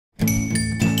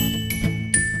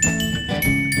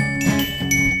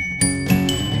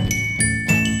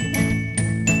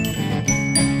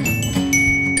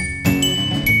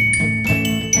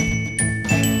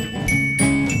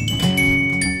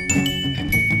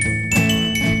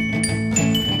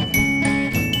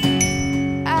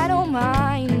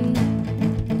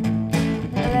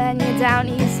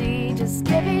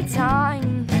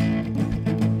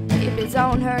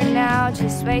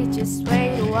just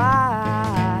wait a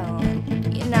while.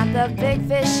 You're not the big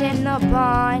fish in the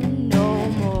pond no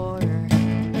more.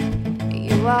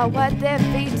 You are what they're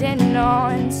feeding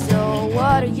on. So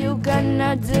what are you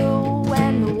gonna do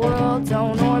when the world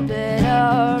don't orbit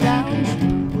around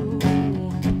you?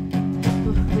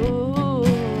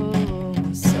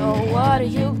 So what are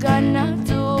you gonna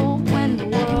do when the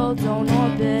world don't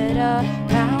orbit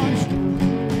around you?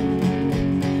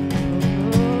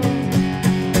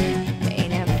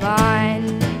 Ain't it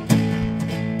fun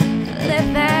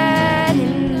living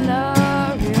in the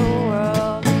real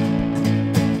world?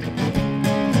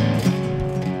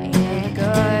 Ain't it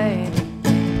good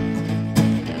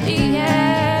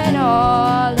being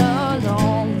all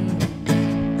alone?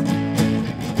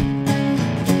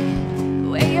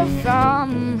 Where you're from,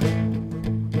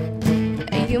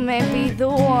 you may be the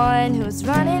one who's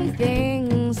running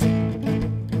things,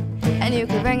 and you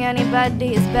can ring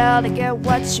anybody's bell to get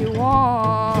what you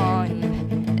want.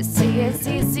 See, it's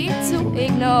easy to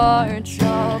ignore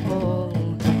trouble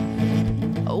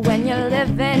when you're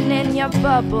living in your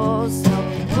bubble. So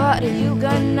what are you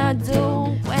gonna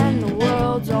do when the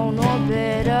world don't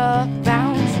orbit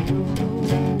around you?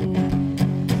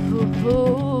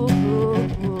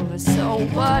 So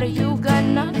what are you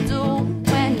gonna do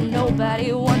when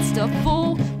nobody wants to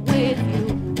fool with you?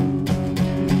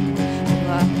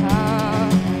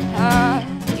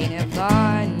 Ain't it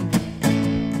fun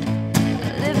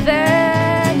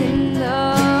living in the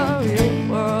real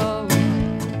world?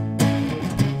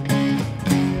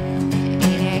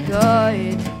 Ain't it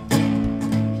good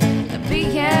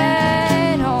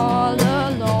being all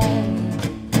alone?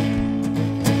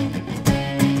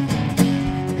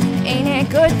 Ain't it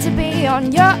good to be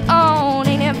on your own?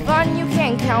 Ain't it fun you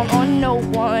can't count on no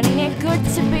one? Ain't it good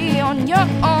to be on your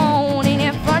own? Ain't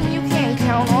it fun you can't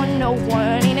count on no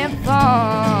one? Ain't it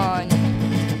fun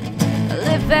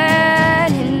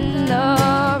living in the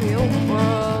real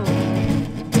world?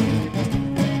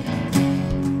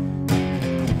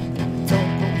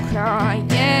 Don't go crying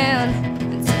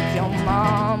to your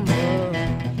mama,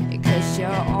 because you're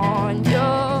on your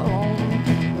own,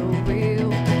 the real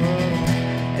world.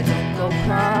 Don't go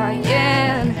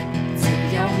crying to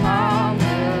your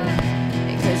mama,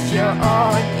 because you're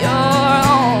on your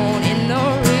own in the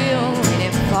real. Ain't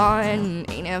it fun?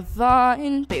 Ain't it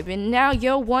fun? Baby, now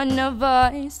you're one of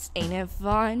us. Ain't it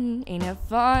fun? Ain't it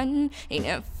fun? Ain't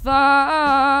it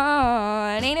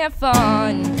fun? Ain't it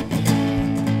fun?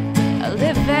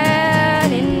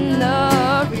 Living in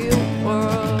the real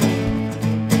world.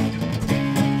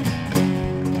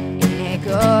 Ain't it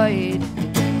good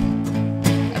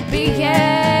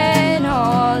being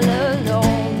all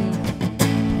alone?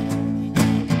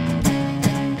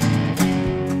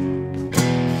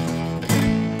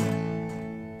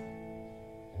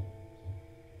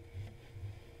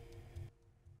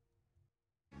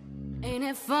 Ain't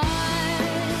it fun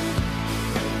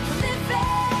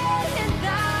living in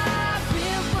the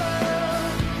real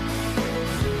world?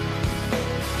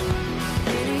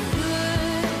 Ain't it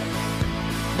good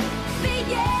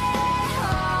being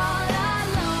all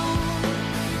alone?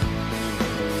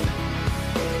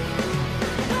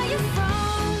 Where you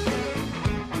from?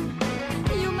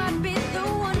 You might be the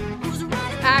one who's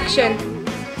running. Action.